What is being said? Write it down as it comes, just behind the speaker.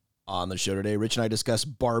On the show today, Rich and I discuss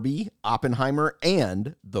Barbie, Oppenheimer,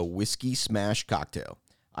 and the Whiskey Smash Cocktail.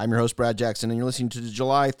 I'm your host, Brad Jackson, and you're listening to the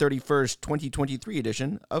July 31st, 2023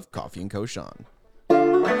 edition of Coffee & Co. Sean.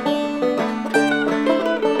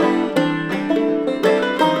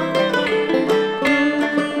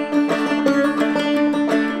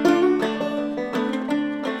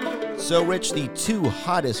 So, Rich, the two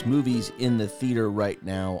hottest movies in the theater right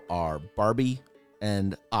now are Barbie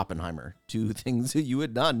and Oppenheimer, two things that you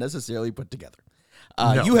would not necessarily put together.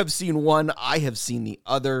 No. You have seen one, I have seen the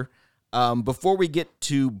other. Before we get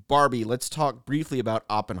to Barbie, let's talk briefly about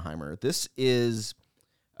Oppenheimer. This is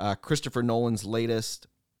Christopher Nolan's latest.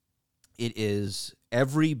 It is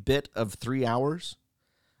every bit of 3 hours,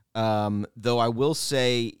 though I will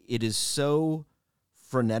say it is so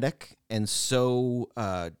frenetic and so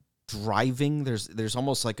driving. There's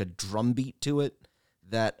almost like a drum beat to it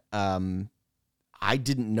that I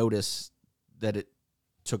didn't notice that it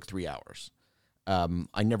took 3 hours.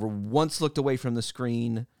 I never once looked away from the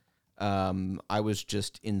screen. I was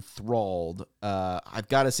just enthralled. I've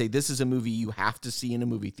got to say, this is a movie you have to see in a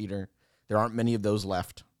movie theater. There aren't many of those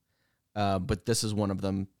left, but this is one of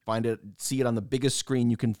them. See it on the biggest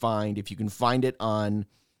screen you can find. If you can find it on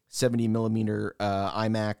 70 millimeter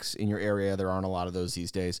IMAX in your area, there aren't a lot of those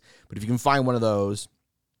these days. But if you can find one of those,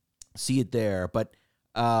 see it there. But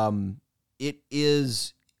it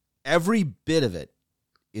is, every bit of it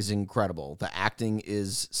is incredible. The acting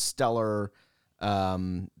is stellar.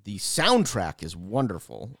 The soundtrack is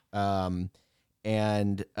wonderful. And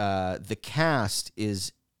the cast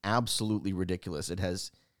is absolutely ridiculous. It has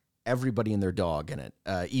everybody and their dog in it.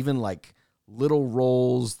 Even like little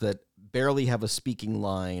roles that barely have a speaking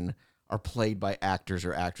line are played by actors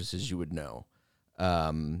or actresses you would know.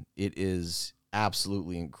 It is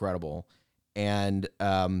absolutely incredible. And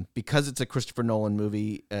because it's a Christopher Nolan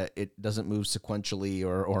movie, it doesn't move sequentially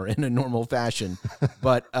or in a normal fashion,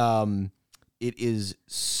 but it is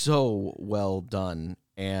so well done.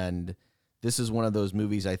 And this is one of those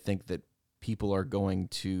movies I think that people are going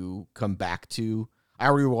to come back to. I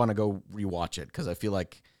already want to go rewatch it because I feel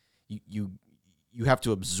like you have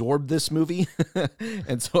to absorb this movie.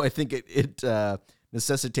 And so I think it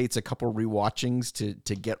necessitates a couple rewatchings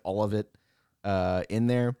to get all of it in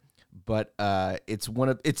there. But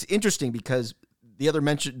it's interesting because the other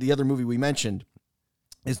movie we mentioned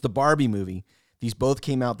is the Barbie movie. These both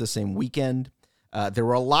came out the same weekend. There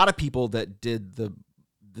were a lot of people that did the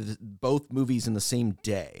both movies in the same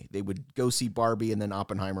day. They would go see Barbie and then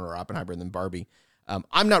Oppenheimer, or Oppenheimer and then Barbie.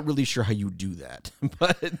 I'm not really sure how you do that,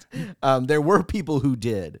 but there were people who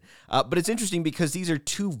did. But it's interesting because these are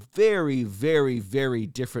two very, very, very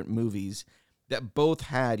different movies that both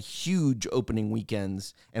had huge opening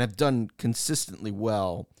weekends and have done consistently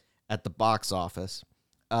well at the box office.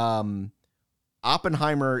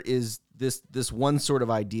 Oppenheimer is this one sort of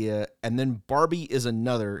idea, and then Barbie is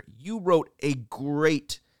another. You wrote a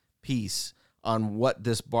great piece on what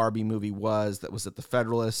this Barbie movie was that was at the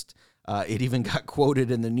Federalist. It even got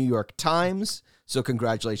quoted in the New York Times, so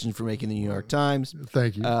congratulations for making the New York Times.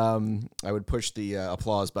 Thank you. I would push the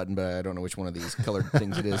applause button, but I don't know which one of these colored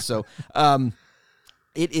things it is. So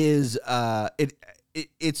it is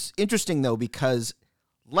it's interesting, though, because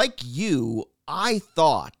like you, I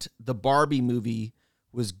thought the Barbie movie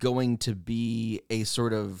was going to be a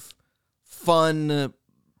sort of fun,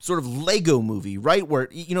 sort of Lego movie, right? Where,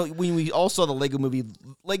 you know, when we all saw the Lego movie,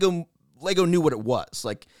 Lego knew what it was.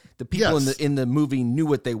 Like, the people in the movie knew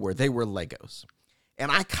what they were. They were Legos.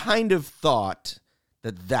 And I kind of thought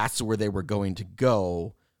that that's where they were going to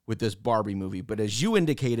go with this Barbie movie. But as you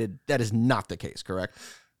indicated, that is not the case, correct?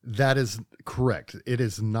 That is correct. It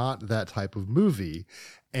is not that type of movie.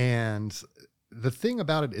 And the thing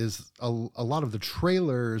about it is a lot of the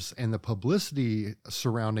trailers and the publicity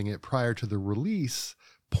surrounding it prior to the release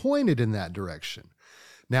pointed in that direction.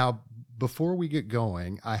 Now, before we get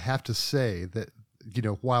going, I have to say that, you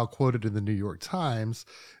know, while quoted in the New York Times,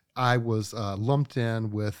 I was lumped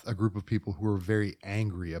in with a group of people who were very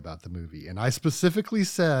angry about the movie. And I specifically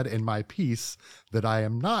said in my piece that I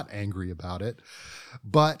am not angry about it.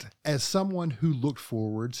 But as someone who looked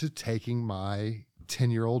forward to taking my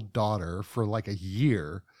 10-year-old daughter for like a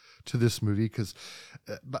year to this movie, because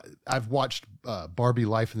I've watched Barbie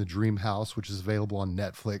Life in the Dream House, which is available on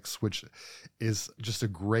Netflix, which is just a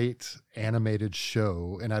great animated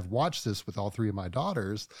show. And I've watched this with all three of my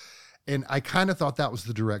daughters. And I kind of thought that was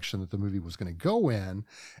the direction that the movie was going to go in.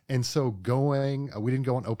 And so we didn't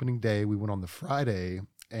go on opening day. We went on the Friday,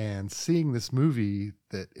 and seeing this movie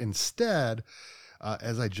that instead,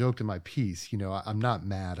 as I joked in my piece, you know, I'm not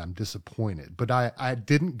mad, I'm disappointed. But I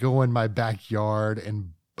didn't go in my backyard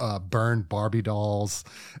and burn Barbie dolls,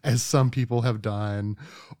 as some people have done,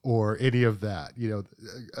 or any of that.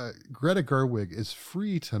 Greta Gerwig is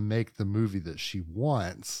free to make the movie that she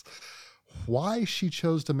wants. Why she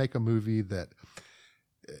chose to make a movie that,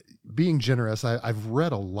 being generous, I've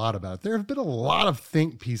read a lot about it. There have been a lot of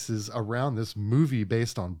think pieces around this movie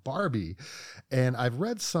based on Barbie, and I've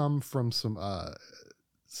read some from some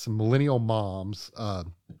millennial moms.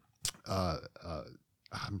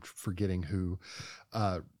 I'm forgetting who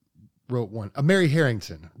wrote one. Mary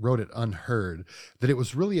Harrington wrote it, Unheard, that it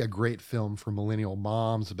was really a great film for millennial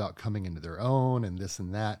moms about coming into their own and this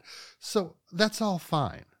and that. So that's all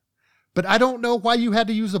fine. But I don't know why you had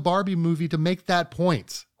to use a Barbie movie to make that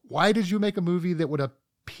point. Why did you make a movie that would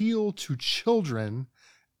appeal to children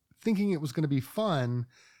thinking it was going to be fun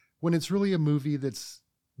when it's really a movie that's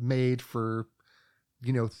made for,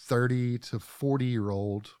 30 to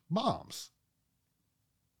 40-year-old moms?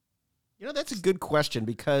 That's a good question,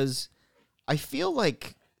 because I feel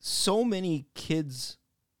like so many kids'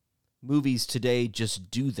 movies today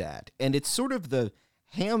just do that. And it's sort of the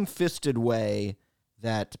ham-fisted way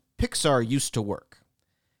that Pixar used to work.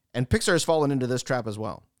 And Pixar has fallen into this trap as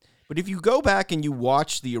well. But if you go back and you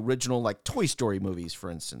watch the original, like Toy Story movies,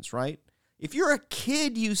 for instance, right? If you're a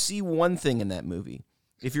kid, you see one thing in that movie.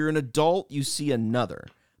 If you're an adult, you see another.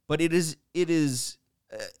 But it is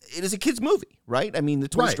a kid's movie, right? I mean, the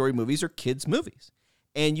Toy Story movies are kids' movies.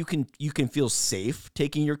 And you can feel safe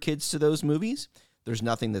taking your kids to those movies. There's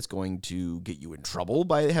nothing that's going to get you in trouble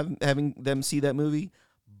by having them see that movie.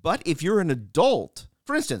 But if you're an adult,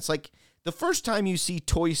 for instance, like the first time you see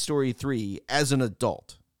Toy Story 3 as an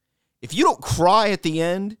adult, if you don't cry at the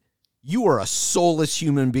end, you are a soulless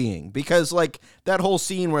human being. Because like that whole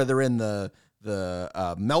scene where they're in the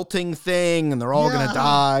melting thing and they're all going to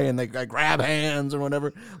die and they grab hands or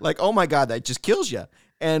whatever. Like, oh my God, that just kills you.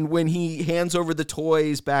 And when he hands over the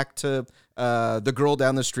toys back to the girl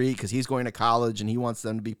down the street because he's going to college and he wants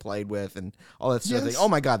them to be played with and all that sort of thing. Oh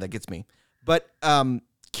my God, that gets me. But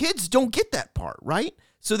kids don't get that part, right?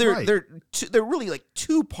 So they're really like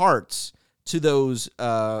two parts to those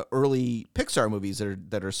early Pixar movies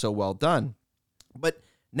that are so well done. But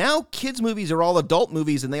now kids' movies are all adult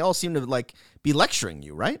movies and they all seem to like be lecturing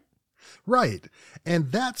you, right? Right.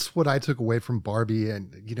 And that's what I took away from Barbie.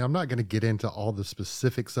 And, I'm not going to get into all the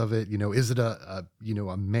specifics of it. Is it a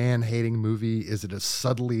man-hating movie? Is it a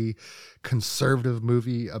subtly conservative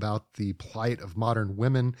movie about the plight of modern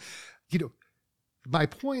women? My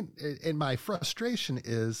point and my frustration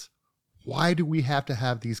is, why do we have to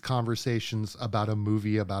have these conversations about a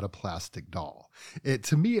movie about a plastic doll?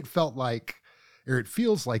 To me, it felt like, or it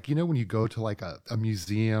feels like, when you go to like a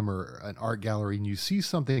museum or an art gallery and you see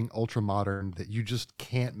something ultra modern that you just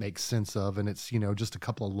can't make sense of, and it's, just a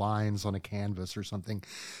couple of lines on a canvas or something.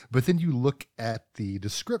 But then you look at the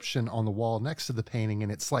description on the wall next to the painting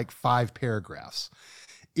and it's like 5 paragraphs.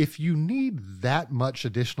 If you need that much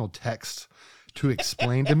additional text to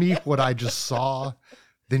explain to me what I just saw,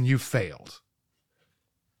 then you failed.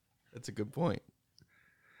 That's a good point.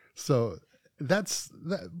 So that's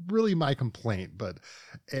really my complaint,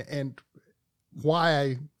 and why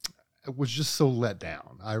I was just so let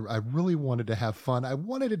down. I really wanted to have fun. I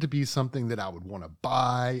wanted it to be something that I would want to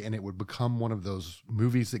buy, and it would become one of those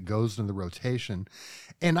movies that goes in the rotation.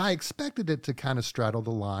 And I expected it to kind of straddle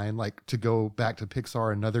the line, like to go back to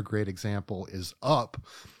Pixar. Another great example is Up,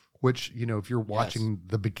 which, if you're watching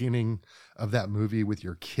the beginning of that movie with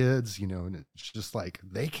your kids, and it's just like,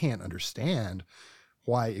 they can't understand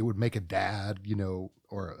why it would make a dad,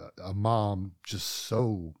 or a mom just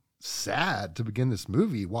so sad to begin this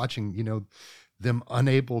movie, watching, them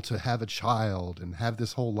unable to have a child and have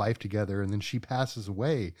this whole life together. And then she passes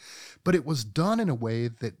away. But it was done in a way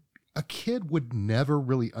that a kid would never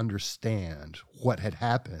really understand what had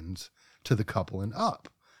happened to the couple in Up.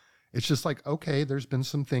 It's just like, okay, there's been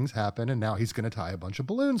some things happen and now he's going to tie a bunch of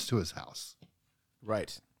balloons to his house.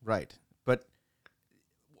 Right. But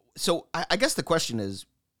so I guess the question is,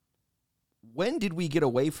 when did we get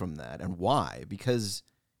away from that and why? Because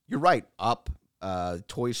you're right, Up,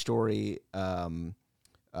 Toy Story, even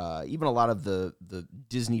a lot of the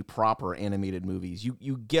Disney proper animated movies,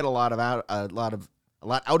 you get a lot out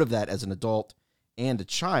of that as an adult and a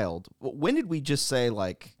child. When did we just say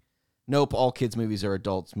like, nope, all kids movies are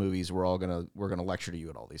adults movies. We're gonna lecture to you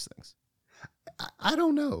at all these things? I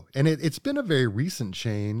don't know, and it's been a very recent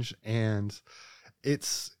change, and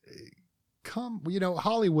it's come.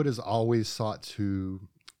 Hollywood has always sought to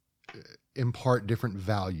impart different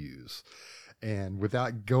values, and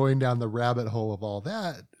without going down the rabbit hole of all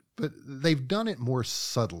that, but they've done it more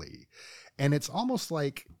subtly, and it's almost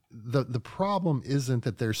like the problem isn't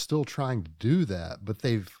that they're still trying to do that, but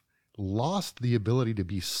they've lost the ability to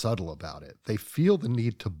be subtle about it. They feel the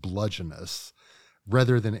need to bludgeon us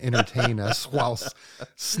rather than entertain us while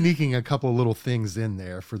sneaking a couple of little things in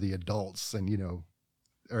there for the adults and,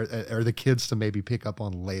 or the kids to maybe pick up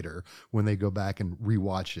on later when they go back and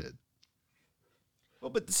rewatch it.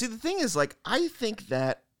 Well, but see, the thing is, like, I think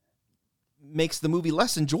that makes the movie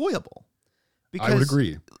less enjoyable. Because, I would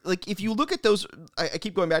agree. Like, if you look at those, I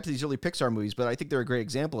keep going back to these early Pixar movies, but I think they're a great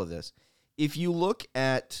example of this. If you look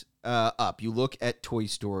at Up, you look at Toy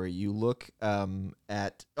Story, you look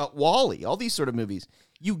at WALL-E, all these sort of movies,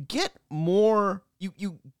 you get more,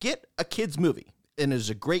 you get a kid's movie, and it's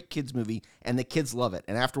a great kid's movie, and the kids love it.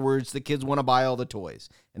 And afterwards, the kids want to buy all the toys,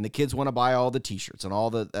 and the kids want to buy all the T-shirts and all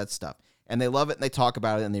that stuff. And they love it, and they talk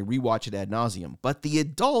about it, and they rewatch it ad nauseum. But the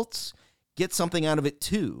adults get something out of it,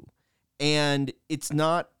 too. And it's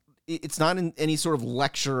not in any sort of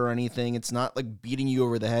lecture or anything. It's not like beating you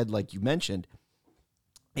over the head like you mentioned.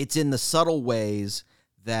 It's in the subtle ways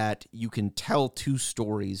that you can tell two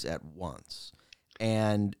stories at once.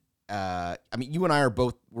 And I mean, you and I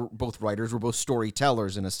we're both writers. We're both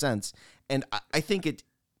storytellers in a sense. And I think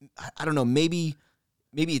I don't know, maybe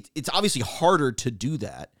it's obviously harder to do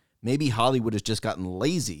that. Maybe Hollywood has just gotten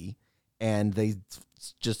lazy and they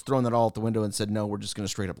just thrown that all out the window and said, no, we're just going to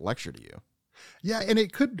straight up lecture to you. Yeah, and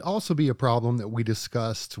it could also be a problem that we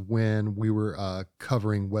discussed when we were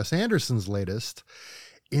covering Wes Anderson's latest,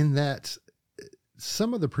 in that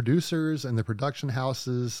some of the producers and the production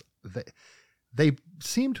houses, they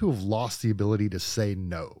seem to have lost the ability to say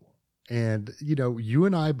no. And, you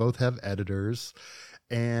and I both have editors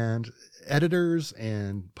and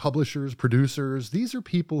publishers, producers. These are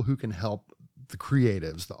people who can help the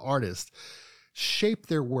creatives, the artists, shape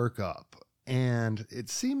their work up. And it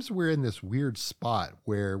seems we're in this weird spot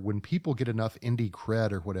where when people get enough indie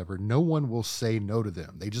cred or whatever, no one will say no to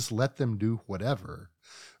them. They just let them do whatever,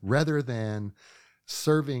 rather than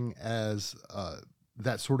serving as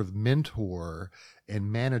that sort of mentor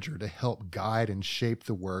and manager to help guide and shape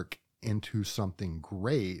the work into something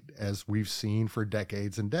great, as we've seen for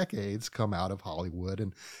decades and decades come out of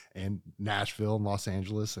Hollywood and Nashville and Los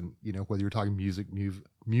Angeles. And, whether you're talking music,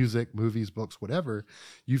 movies, books, whatever,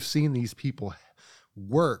 you've seen these people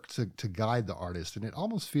work to guide the artist. And it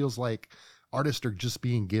almost feels like artists are just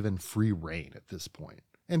being given free rein at this point.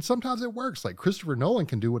 And sometimes it works. Like Christopher Nolan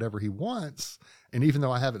can do whatever he wants. And even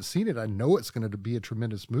though I haven't seen it, I know it's going to be a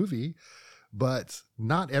tremendous movie, but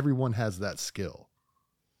not everyone has that skill.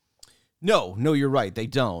 No, you're right. They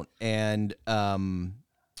don't. And, I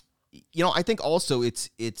think also it's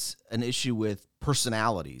an issue with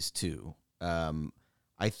personalities too.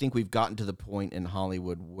 I think we've gotten to the point in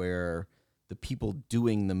Hollywood where the people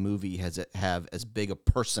doing the movie have as big a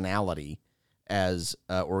personality as,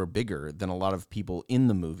 or bigger than a lot of people in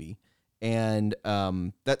the movie. And,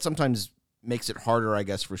 that sometimes makes it harder, I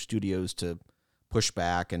guess, for studios to push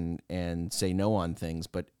back and say no on things.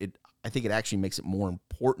 But I think it actually makes it more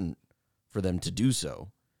important for them to do so,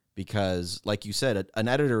 because, like you said, an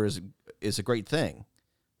editor is a great thing.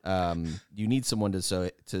 You need someone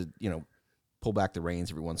to pull back the reins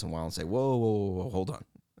every once in a while and say, whoa, hold on.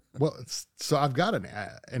 Well, so I've got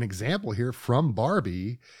an example here from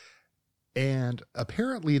Barbie, and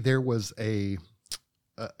apparently there was a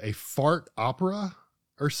fart opera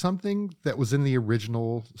or something that was in the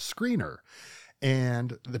original screener.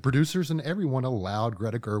 And the producers and everyone allowed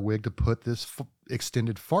Greta Gerwig to put this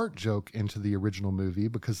extended fart joke into the original movie,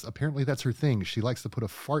 because apparently that's her thing. She likes to put a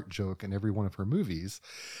fart joke in every one of her movies.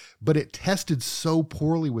 But it tested so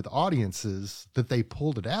poorly with audiences that they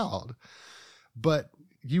pulled it out. But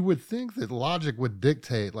you would think that logic would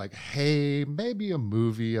dictate, like, hey, maybe a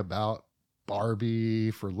movie about Barbie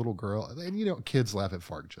for little girl. And, kids laugh at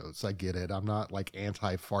fart jokes. I get it. I'm not like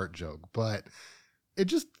anti-fart joke, but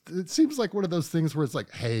it seems like one of those things where it's like,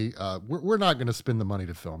 hey, we're not going to spend the money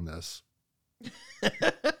to film this.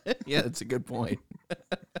 Yeah, that's a good point.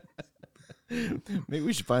 Maybe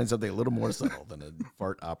we should find something a little more subtle than a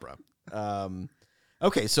fart opera.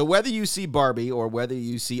 Okay, so whether you see Barbie or whether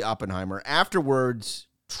you see Oppenheimer, afterwards,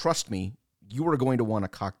 trust me, you are going to want a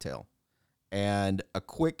cocktail. And a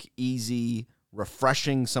quick, easy,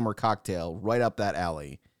 refreshing summer cocktail right up that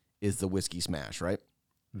alley is the Whiskey Smash, right?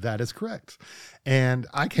 That is correct. And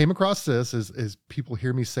I came across this as people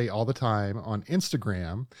hear me say all the time on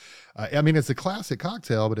Instagram. It's a classic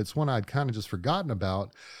cocktail, but it's one I'd kind of just forgotten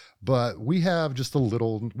about. But we have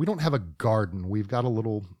we don't have a garden. We've got a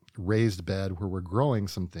little raised bed where we're growing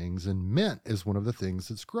some things, and mint is one of the things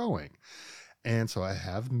that's growing. And so I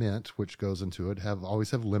have mint, which goes into it,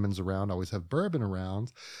 always have lemons around, always have bourbon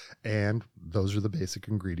around. And those are the basic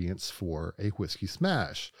ingredients for a whiskey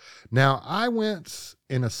smash. Now, I went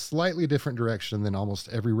in a slightly different direction than almost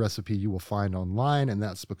every recipe you will find online. And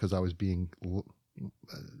that's because I was being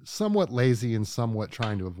somewhat lazy and somewhat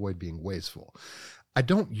trying to avoid being wasteful. I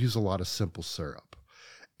don't use a lot of simple syrup.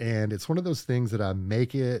 And it's one of those things that I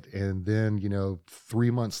make it, and then, 3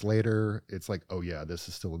 months later, it's like, oh yeah, this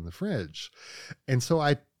is still in the fridge. And so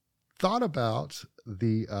I thought about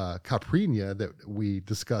the Caprina that we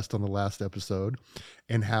discussed on the last episode,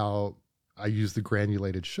 and how I use the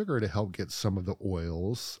granulated sugar to help get some of the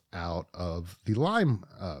oils out of the lime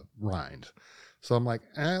rind. So I'm like,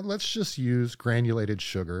 let's just use granulated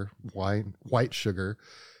sugar, white sugar,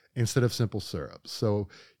 instead of simple syrup. So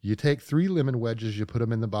you take 3 lemon wedges, you put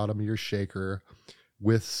them in the bottom of your shaker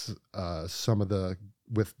with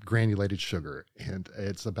with granulated sugar, and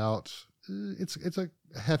it's about it's a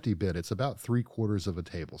hefty bit. It's about 3/4 of a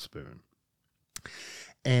tablespoon,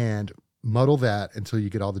 and muddle that until you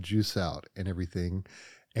get all the juice out and everything,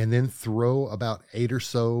 and then throw about 8 or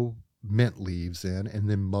so mint leaves in, and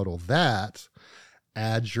then muddle that.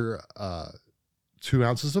 Add your 2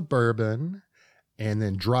 ounces of bourbon, and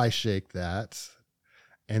then dry shake that,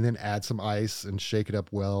 and then add some ice and shake it up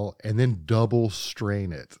well, and then double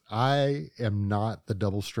strain it. I am not the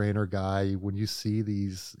double strainer guy. When you see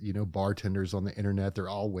these, bartenders on the internet, they're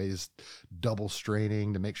always double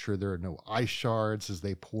straining to make sure there are no ice shards as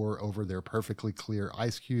they pour over their perfectly clear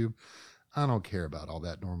ice cube. I don't care about all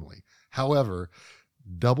that normally. However,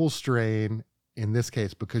 double strain in this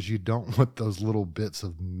case, because you don't want those little bits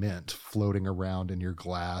of mint floating around in your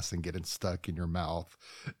glass and getting stuck in your mouth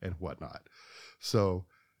and whatnot. So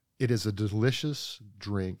it is a delicious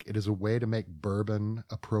drink. It is a way to make bourbon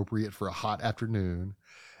appropriate for a hot afternoon.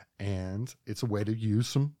 And it's a way to use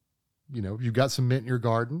some, you've got some mint in your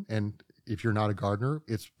garden. And if you're not a gardener,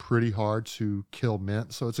 it's pretty hard to kill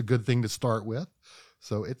mint. So it's a good thing to start with.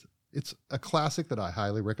 So it's a classic that I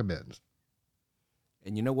highly recommend.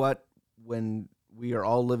 And you know what? When we are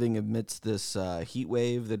all living amidst this heat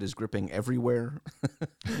wave that is gripping everywhere,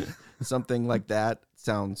 something like that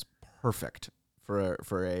sounds perfect for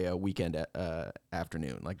a weekend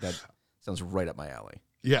afternoon. Like that sounds right up my alley.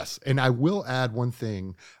 Yes, and I will add one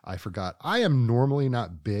thing I forgot. I am normally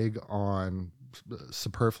not big on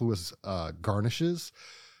superfluous garnishes.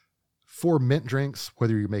 For mint drinks,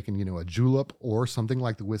 whether you're making, a julep or something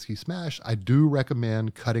like the whiskey smash, I do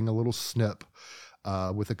recommend cutting a little snip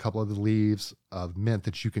with a couple of the leaves of mint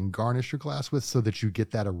that you can garnish your glass with, so that you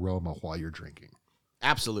get that aroma while you're drinking.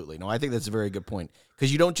 Absolutely. No, I think that's a very good point,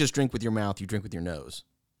 because you don't just drink with your mouth, you drink with your nose.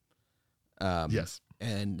 Yes.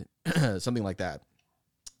 And something like that.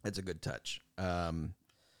 That's a good touch. All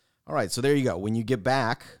right, so there you go. When you get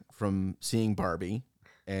back from seeing Barbie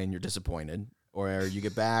and you're disappointed, or you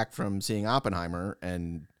get back from seeing Oppenheimer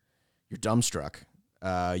and you're dumbstruck,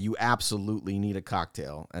 you absolutely need a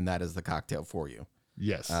cocktail, and that is the cocktail for you.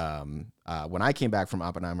 Yes. When I came back from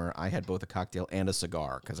Oppenheimer, I had both a cocktail and a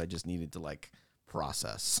cigar because I just needed to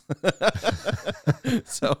process.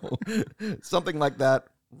 So something like that,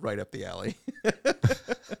 right up the alley.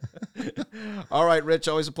 All right, Rich,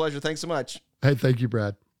 always a pleasure. Thanks so much. Hey, thank you,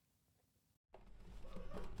 Brad.